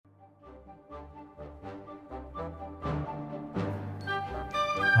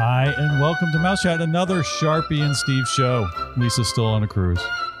Hi, and welcome to Mouse Chat, another Sharpie and Steve show. Lisa's still on a cruise.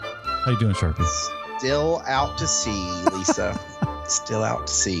 How you doing, Sharpie? Still out to sea, Lisa. Still out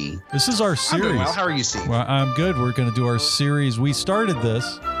to sea. This is our series. I'm doing well. How are you, Steve? Well, I'm good. We're going to do our series. We started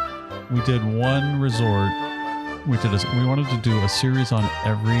this. We did one resort. We wanted to do a series on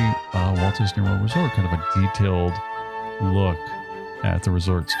every Walt Disney World resort, kind of a detailed look at the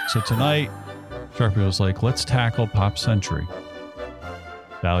resorts. So tonight, Sharpie was like, let's tackle Pop Century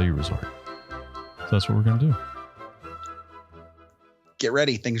Value Resort. So that's what we're going to do. Get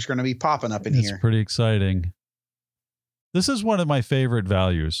ready. Things are going to be popping up in here. It's pretty exciting. This is one of my favorite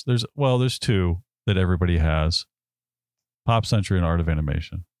values. There's two that everybody has. Pop Century and Art of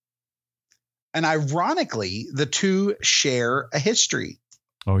Animation. And ironically, the two share a history.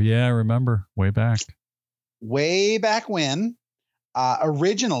 Oh, yeah. I remember. Way back when,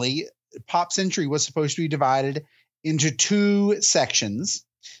 originally, Pop Century was supposed to be divided into two sections.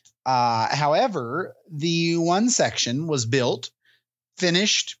 However, the one section was built,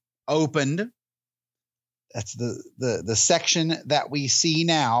 finished, opened. That's the section that we see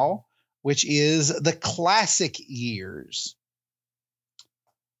now, which is the classic years.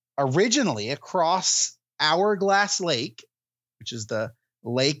 Originally, across Hourglass Lake, which is the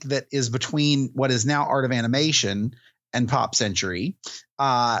lake that is between what is now Art of Animation and Pop Century,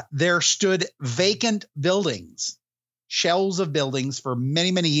 there stood vacant buildings, shells of buildings for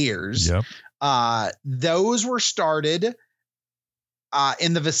many, many years. Yep. Those were started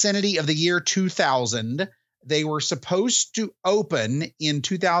in the vicinity of the year 2000. They were supposed to open in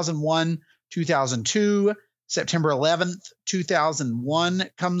 2001, 2002. September 11th, 2001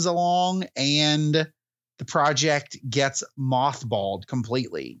 comes along and the project gets mothballed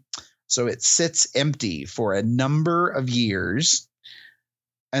completely. So it sits empty for a number of years.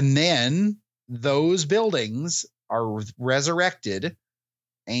 And then those buildings are resurrected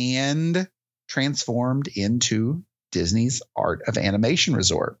and transformed into Disney's Art of Animation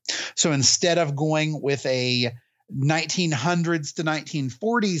Resort. So instead of going with a 1900s to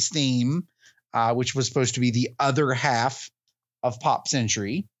 1940s theme, which was supposed to be the other half of Pop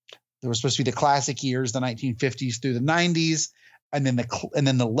Century, there was supposed to be the classic years, the 1950s through the 90s, and then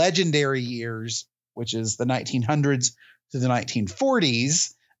the legendary years, which is the 1900s to the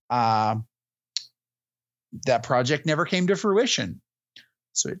 1940s. That project never came to fruition.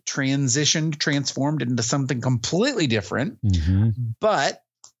 So it transformed into something completely different. Mm-hmm. But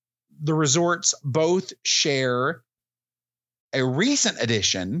the resorts both share a recent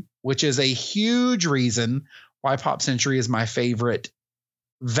addition, which is a huge reason why Pop Century is my favorite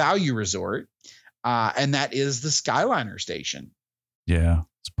value resort. And that is the Skyliner station. Yeah,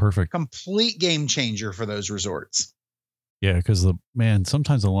 it's perfect. Complete game changer for those resorts. Yeah, because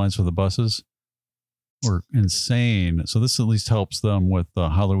sometimes the lines for the buses were insane. So this at least helps them with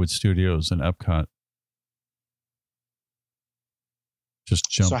Hollywood Studios and Epcot. Just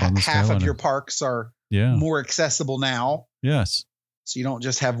jump on the half Skyliner. Of your parks are more accessible now. Yes. So you don't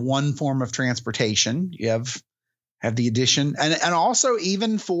just have one form of transportation. You have the addition. And also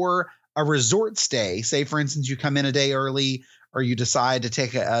even for a resort stay, say, for instance, you come in a day early or you decide to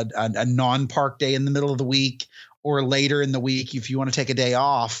take a non-park day in the middle of the week or later in the week, if you want to take a day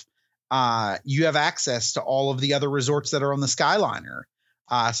off, you have access to all of the other resorts that are on the Skyliner.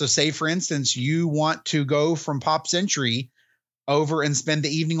 So say, for instance, you want to go from Pop Century over and spend the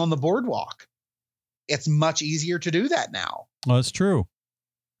evening on the boardwalk. It's much easier to do that now. Oh, that's true.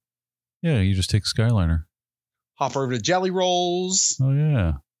 Yeah, you just take Skyliner. Hop over to Jelly Rolls. Oh,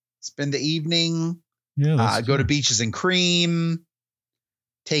 yeah. Spend the evening. Yeah, go to Beaches and Cream.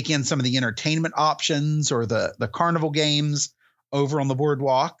 Take in some of the entertainment options or the carnival games over on the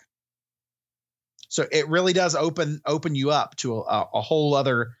boardwalk. So it really does open you up to a whole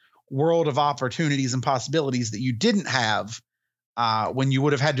other world of opportunities and possibilities that you didn't have when you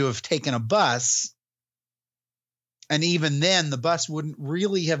would have had to have taken a bus. And even then, the bus wouldn't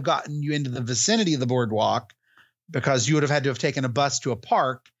really have gotten you into the vicinity of the boardwalk because you would have had to have taken a bus to a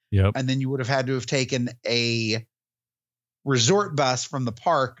park. Yep. And then you would have had to have taken a resort bus from the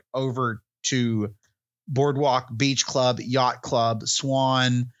park over to Boardwalk, Beach Club, Yacht Club,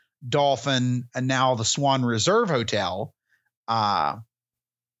 Swan, Dolphin, and now the Swan Reserve Hotel. So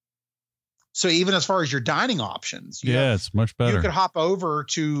even as far as your dining options, it's much better. You could hop over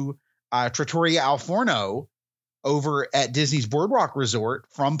to Trattoria Al Forno over at Disney's Boardwalk Resort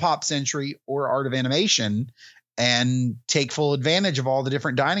from Pop Century or Art of Animation and take full advantage of all the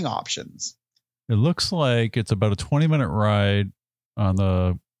different dining options. It looks like it's about a 20-minute ride on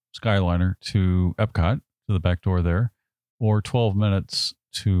the Skyliner to Epcot, to the back door there, or 12 minutes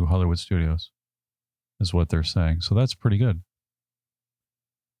to Hollywood Studios is what they're saying. So that's pretty good.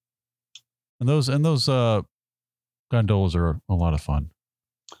 And those gondolas are a lot of fun.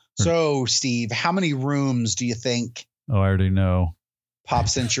 So, Steve, how many rooms do you think Oh, I already know. Pop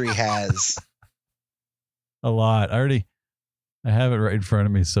Century has? A lot. I have it right in front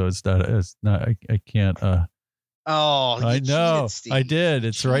of me, so it's not I can't Oh, you I know. cheated, Steve. I did. You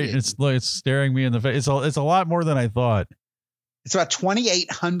It's right. cheated. It's staring me in the face. It's a lot more than I thought. It's about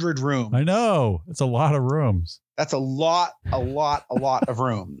 2,800 rooms. I know. It's a lot of rooms. That's a lot of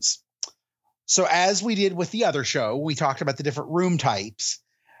rooms. So as we did with the other show, we talked about the different room types.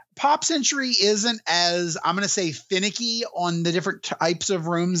 Pop Century isn't as, I'm going to say, finicky on the different types of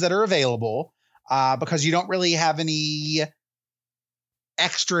rooms that are available because you don't really have any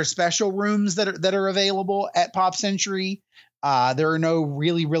extra special rooms that are available at Pop Century. There are no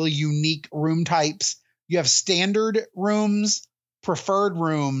really unique room types. You have standard rooms, preferred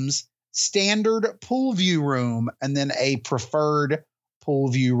rooms, standard pool view room, and then a preferred pool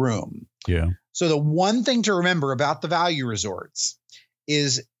view room. Yeah. So the one thing to remember about the value resorts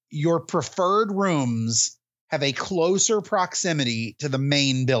is your preferred rooms have a closer proximity to the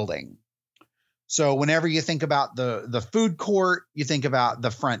main building. So whenever you think about the food court, you think about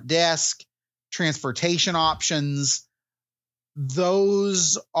the front desk, transportation options,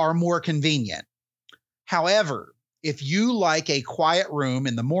 those are more convenient. However, if you like a quiet room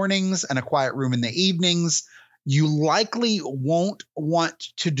in the mornings and a quiet room in the evenings, you likely won't want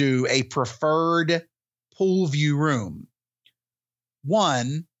to do a preferred pool view room.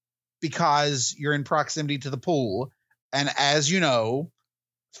 One, because you're in proximity to the pool. And as you know,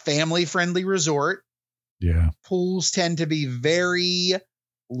 family-friendly resort. Yeah. Pools tend to be very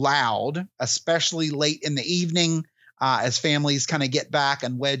loud, especially late in the evening, as families kind of get back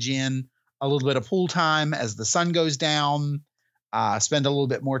and wedge in a little bit of pool time as the sun goes down, spend a little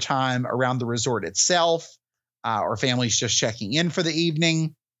bit more time around the resort itself, or families just checking in for the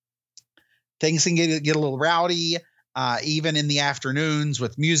evening. Things can get a little rowdy, even in the afternoons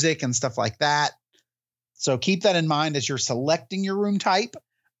with music and stuff like that. So keep that in mind as you're selecting your room type.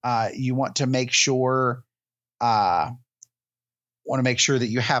 You want to make sure that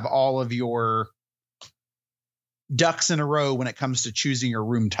you have all of your ducks in a row when it comes to choosing your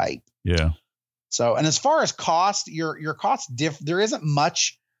room type. Yeah. So, and as far as cost, your cost there isn't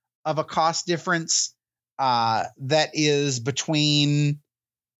much of a cost difference that is between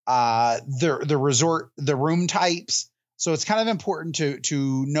the room types. So it's kind of important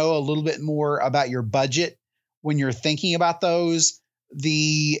to know a little bit more about your budget when you're thinking about those.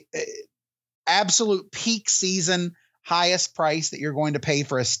 The absolute peak season highest price that you're going to pay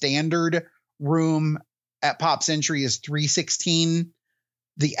for a standard room at Pop Century is $316.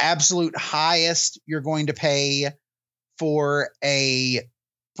 The absolute highest you're going to pay for a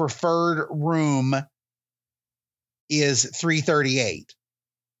preferred room is $338.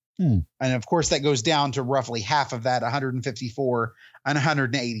 And of course, that goes down to roughly half of that, $154 and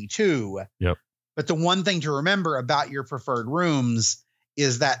 $182. Yep. But the one thing to remember about your preferred rooms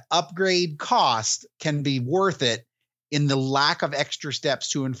is that upgrade cost can be worth it in the lack of extra steps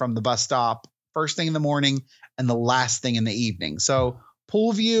to and from the bus stop first thing in the morning and the last thing in the evening. So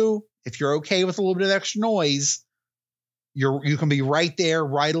pool view, if you're okay with a little bit of extra noise, you can be right there,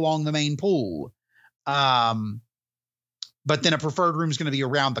 right along the main pool. But then a preferred room is going to be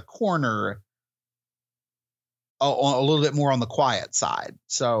around the corner, a little bit more on the quiet side.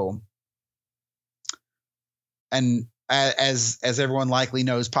 So, and as everyone likely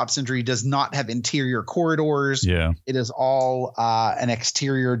knows, Pop Century does not have interior corridors. Yeah. It is all an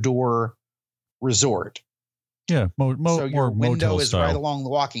exterior door resort. Yeah. So your window is style. right along the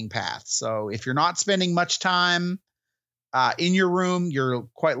walking path. So if you're not spending much time in your room, you're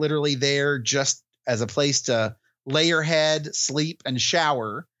quite literally there just as a place to lay your head, sleep, and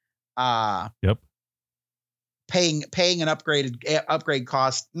shower. Yep. Paying an upgrade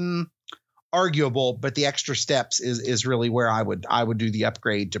cost, arguable, but the extra steps is really where I would do the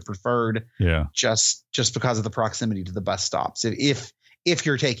upgrade to preferred. Yeah. Just because of the proximity to the bus stops. If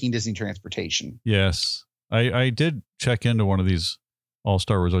you're taking Disney transportation. Yes. I did check into one of these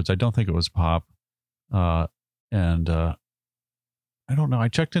all-star resorts. I don't think it was Pop. And I don't know. I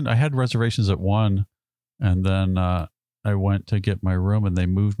checked in. I had reservations at one, and then I went to get my room, and they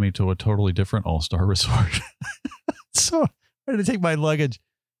moved me to a totally different all-star resort. So I had to take my luggage,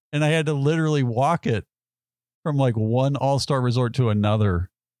 and I had to literally walk it from like one all-star resort to another.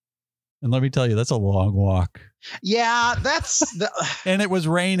 And let me tell you, that's a long walk. Yeah, that's and it was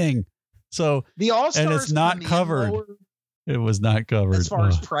raining. So the all-stars, and it's not covered. It was not covered as far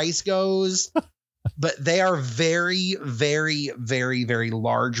as price goes, but they are very, very, very, very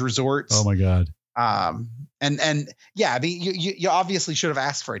large resorts. Oh my God. And yeah, I mean, you obviously should have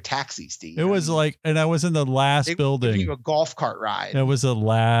asked for a taxi, Steve. It was like, and I was in the last building. Giving you a golf cart ride. It was the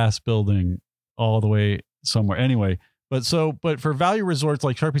last building all the way somewhere. Anyway, but for value resorts,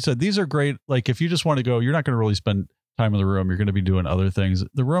 like Sharpie said, these are great. Like if you just want to go, you're not going to really spend time in the room. You're going to be doing other things.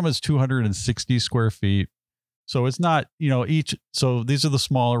 The room is 260 square feet. So it's not, so these are the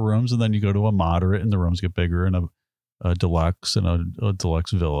smaller rooms, and then you go to a moderate and the rooms get bigger, and a deluxe and a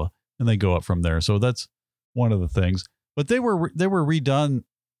deluxe villa, and they go up from there. So that's one of the things. But they were redone.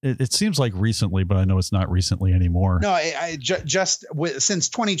 It seems like recently, but I know it's not recently anymore. No, since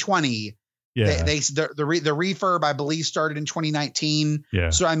 2020. Yeah, the refurb, I believe, started in 2019.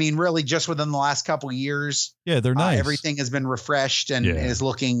 Yeah. So I mean, really, just within the last couple of years. Yeah, they're nice. Everything has been refreshed and is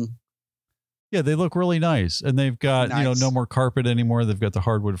looking. Yeah, they look really nice, and they've got no more carpet anymore. They've got the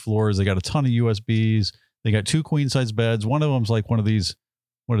hardwood floors. They got a ton of USBs. They got 2 queen size beds. One of them's like one of these,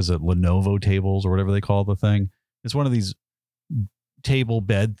 what is it, Lenovo tables or whatever they call the thing. It's one of these table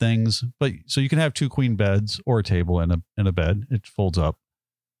bed things, but so you can have 2 queen beds or a table and a bed. It folds up.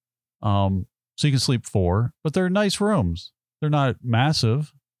 So you can sleep 4, but they're nice rooms. They're not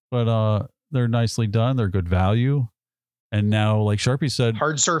massive, but they're nicely done. They're good value. And now, like Sharpie said,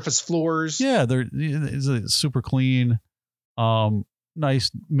 hard surface floors. Yeah, it's super clean.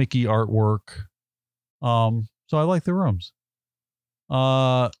 Nice Mickey artwork. So I like the rooms.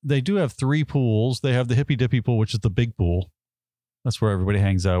 They do have 3 pools. They have the Hippy Dippy pool, which is the big pool. That's where everybody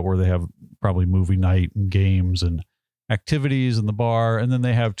hangs out, where they have probably movie night and games and activities in the bar. And then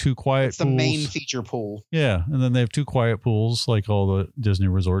they have 2 quiet pools. It's the main feature pool. Yeah. And then they have 2 quiet pools, like all the Disney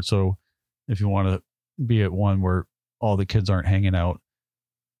resorts. So if you want to be at one where all the kids aren't hanging out,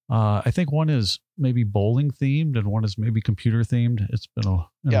 I think one is maybe bowling themed and one is maybe computer themed. It's been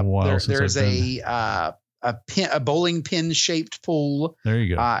a while since there's a bowling pin shaped pool. There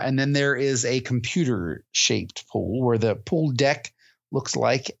you go. And then there is a computer shaped pool where the pool deck looks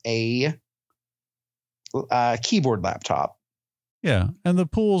like a keyboard laptop. Yeah. And the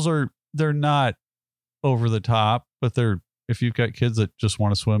pools they're not over the top, but if you've got kids that just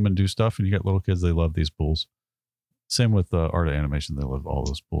want to swim and do stuff, and you got little kids, they love these pools. Same with Art of Animation. They love all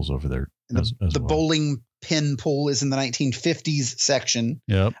those pools over there. As the well. Bowling pin pool is in the 1950s section.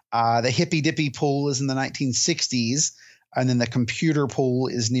 Yep. The Hippy Dippy pool is in the 1960s. And then the computer pool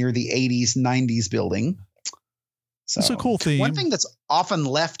is near the 80s, 90s building. So it's a cool theme. One thing that's often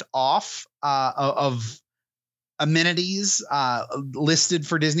left off of amenities listed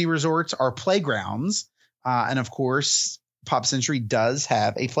for Disney resorts are playgrounds. And of course, Pop Century does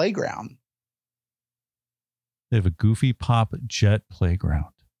have a playground. They have a Goofy Pop Jet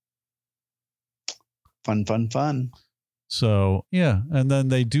playground. Fun. So, yeah. And then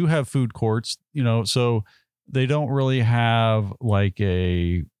they do have food courts, so they don't really have like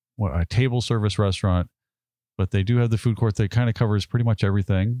a table service restaurant, but they do have the food court that kind of covers pretty much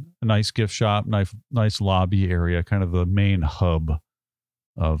everything. A nice gift shop, nice lobby area, kind of the main hub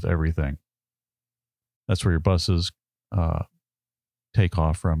of everything. That's where your buses take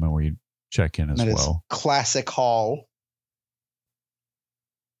off from and where you check in as well. Classic Hall.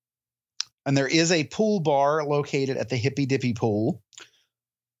 And there is a pool bar located at the Hippy Dippy pool.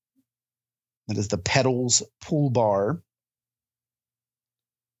 That is the Pedals Pool Bar.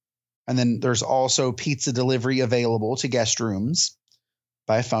 And then there's also pizza delivery available to guest rooms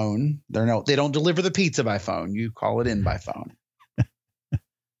by phone. They don't deliver the pizza by phone. You call it in by phone.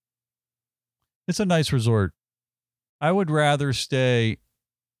 It's a nice resort. I would rather stay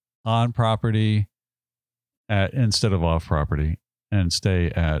on property instead of off property and stay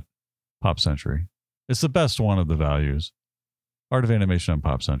at Pop Century. It's the best one of the values. Art of Animation on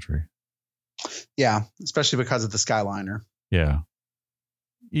Pop Century. Yeah, especially because of the Skyliner. Yeah.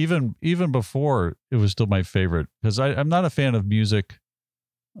 Even before, it was still my favorite because I'm not a fan of music.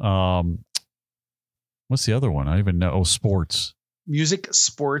 What's the other one? I don't even know. Oh, sports. Music,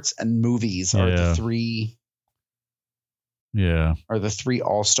 sports, and movies are the 3. Yeah. Are the 3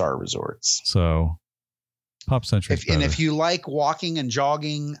 all-star resorts. So Pop Century. And if you like walking and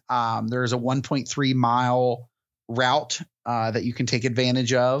jogging, there's a 1.3 mile route that you can take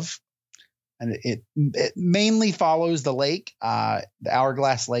advantage of. And it mainly follows the lake, the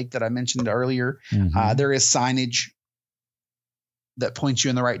Hourglass Lake that I mentioned earlier. Mm-hmm. There is signage that points you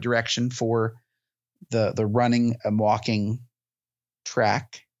in the right direction for the running and walking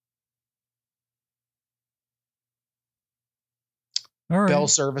track. All right. Bell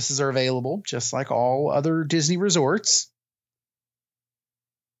services are available, just like all other Disney resorts.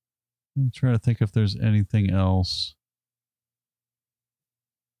 I'm trying to think if there's anything else.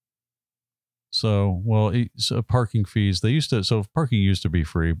 So parking fees. Parking used to be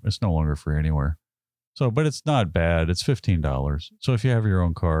free. It's no longer free anywhere. So, but it's not bad. It's $15. So if you have your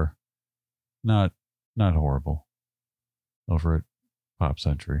own car, not horrible over at Pop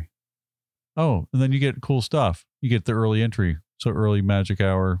Century. Oh, and then you get cool stuff. You get the early entry. So early magic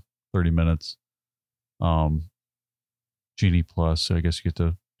hour, 30 minutes. Genie Plus. So I guess you get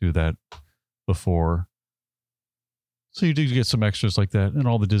to do that before. So you do get some extras like that and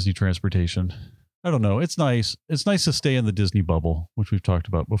all the Disney transportation. I don't know. It's nice. It's nice to stay in the Disney bubble, which we've talked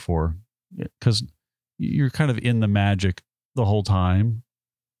about before, because you're kind of in the magic the whole time,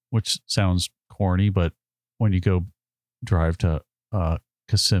 which sounds corny, but when you go drive to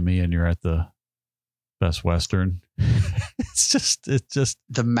Kissimmee and you're at the Best Western, it's just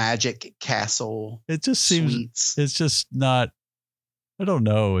the Magic Castle. It just seems suites. It's just not. I don't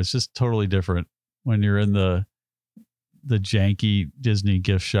know. It's just totally different when you're in the janky Disney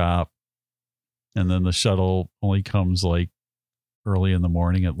gift shop, and then the shuttle only comes like early in the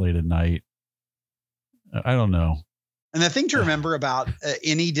morning at late at night. I don't know. And the thing to remember about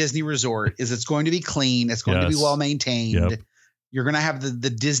any Disney resort is it's going to be clean. It's going to be well maintained. Yep. You're going to have the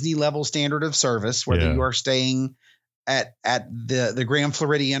Disney level standard of service, whether you are staying at the Grand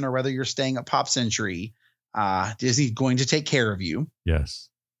Floridian or whether you're staying at Pop Century. Disney's going to take care of you. Yes.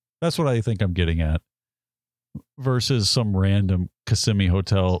 That's what I think I'm getting at. Versus some random Kissimmee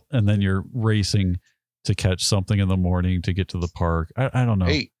hotel, and then you're racing to catch something in the morning to get to the park. I don't know.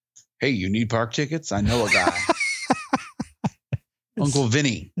 Hey, you need park tickets? I know a guy. Uncle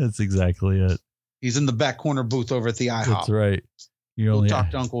Vinny. That's exactly it. He's in the back corner booth over at the IHOP. That's right. You only talk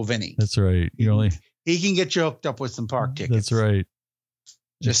to Uncle Vinny. That's right. He can get you hooked up with some park tickets. That's right.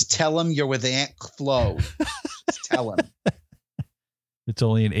 Just tell him you're with Aunt Flo. Just tell him. It's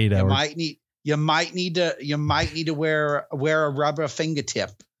only an 8 hour. You might need to wear a rubber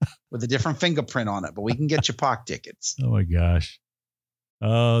fingertip with a different fingerprint on it, but we can get you park tickets. Oh my gosh.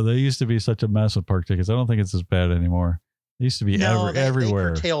 Oh, they used to be such a mess with park tickets. I don't think it's as bad anymore. They used to be everywhere. They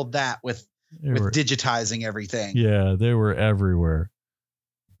curtailed that with digitizing everything. Yeah, they were everywhere.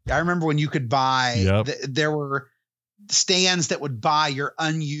 I remember when you could buy, there were stands that would buy your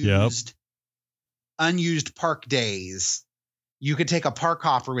unused park days. You could take a park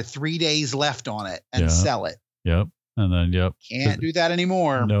hopper with 3 days left on it and sell it. Yep. And then, can't do that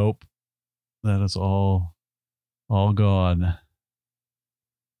anymore. Nope. That is all gone.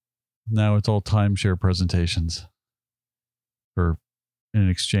 Now it's all timeshare presentations in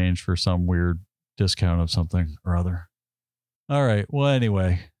exchange for some weird discount of something or other. All right. Well,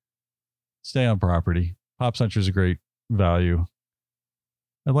 anyway, stay on property. Pop Century is a great value.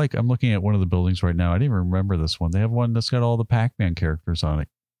 I'm looking at one of the buildings right now. I didn't even remember this one. They have one that's got all the Pac-Man characters on it.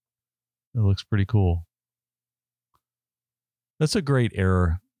 It looks pretty cool. That's a great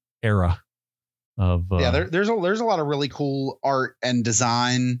era of there's a lot of really cool art and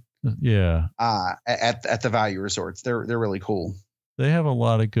design at the value resorts. They're really cool. They have a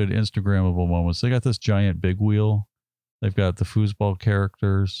lot of good Instagrammable moments. They got this giant big wheel. They've got the foosball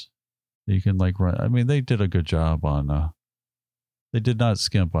characters that you can run. I mean, they did a good job on they did not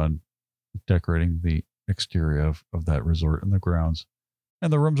skimp on decorating the exterior of that resort and the grounds.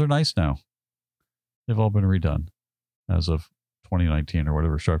 And the rooms are nice now. They've all been redone as of 2019 or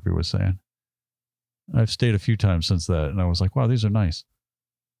whatever Sharpie was saying. I've stayed a few times since that, and I was like, wow, these are nice.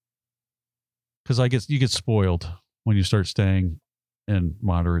 Because you get spoiled when you start staying in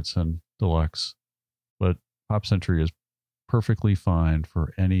moderates and deluxe. But Pop Century is perfectly fine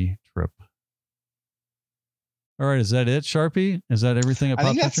for any trip. All right, is that it, Sharpie? Is that everything at Pop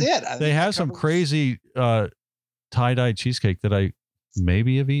Century? I think that's it. They have some crazy tie-dye cheesecake that I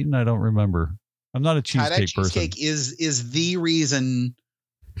maybe have eaten. I don't remember. I'm not a cheesecake person. Cheesecake is the reason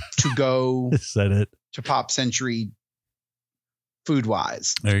to go Is that it? To Pop Century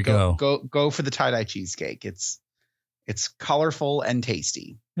food-wise. There you go. Go for the tie-dye cheesecake. It's colorful and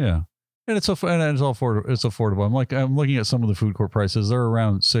tasty. Yeah. And it's affordable. It's affordable. I'm looking at some of the food court prices. They're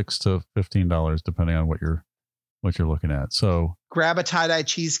around $6 to $15 depending on what you're looking at. So grab a tie-dye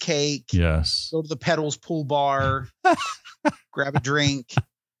cheesecake. Yes. Go to the Pedals pool bar. Grab a drink.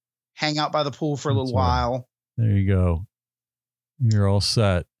 Hang out by the pool for a little while. There you go. You're all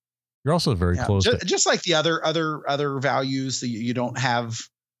set. You're also very close. Just like the other values, you don't have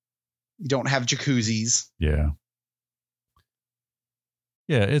jacuzzis. Yeah.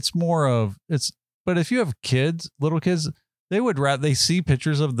 Yeah, it's more of but if you have little kids, they see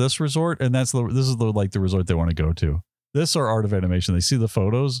pictures of this resort and this is the resort they want to go to. This or Art of Animation. They see the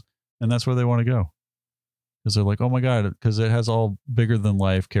photos and that's where they want to go. Because they're like, oh my God, because it has all bigger than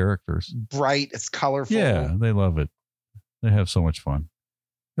life characters. Bright, it's colorful. Yeah, they love it. They have so much fun.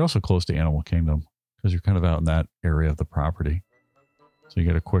 You're also close to Animal Kingdom because you're kind of out in that area of the property. So you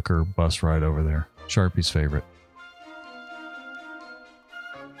get a quicker bus ride over there. Sharpie's favorite.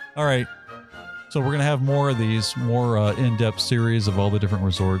 All right. So we're going to have more of these, more in-depth series of all the different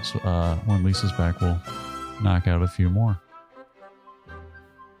resorts. When Lisa's back, we'll knock out a few more.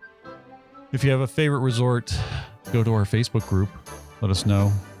 If you have a favorite resort, go to our Facebook group. Let us know.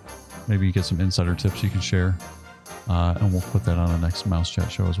 Maybe you get some insider tips you can share. And we'll put that on the next Mouse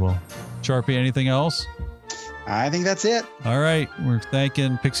Chat show as well. Sharpie, anything else? I think that's it. All right. We're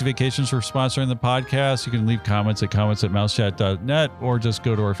thanking Pixie Vacations for sponsoring the podcast. You can leave comments at mousechat.net or just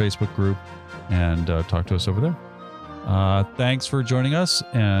go to our Facebook group and talk to us over there. Thanks for joining us,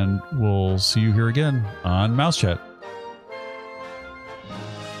 and we'll see you here again on Mouse Chat.